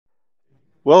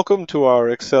Welcome to our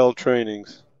Excel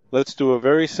trainings. Let's do a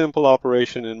very simple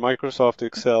operation in Microsoft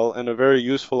Excel and a very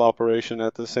useful operation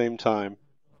at the same time.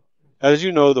 As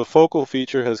you know, the focal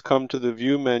feature has come to the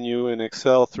View menu in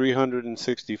Excel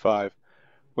 365.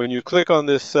 When you click on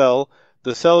this cell,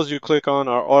 the cells you click on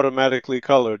are automatically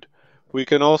colored. We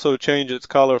can also change its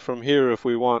color from here if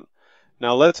we want.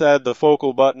 Now let's add the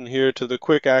focal button here to the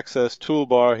Quick Access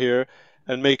Toolbar here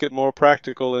and make it more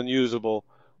practical and usable.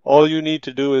 All you need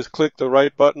to do is click the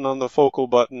right button on the focal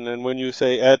button, and when you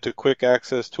say Add to Quick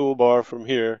Access Toolbar from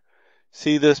here,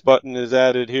 see this button is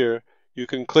added here. You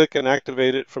can click and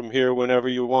activate it from here whenever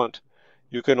you want.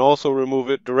 You can also remove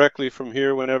it directly from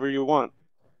here whenever you want.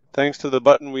 Thanks to the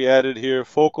button we added here,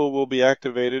 Focal will be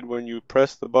activated when you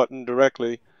press the button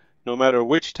directly, no matter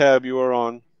which tab you are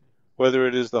on, whether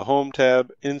it is the Home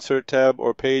tab, Insert tab,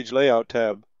 or Page Layout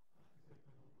tab.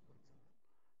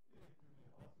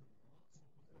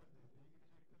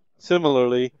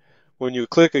 Similarly, when you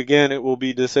click again, it will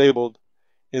be disabled.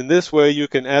 In this way, you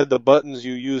can add the buttons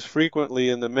you use frequently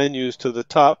in the menus to the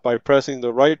top by pressing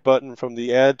the right button from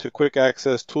the Add to Quick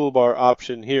Access Toolbar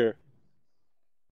option here.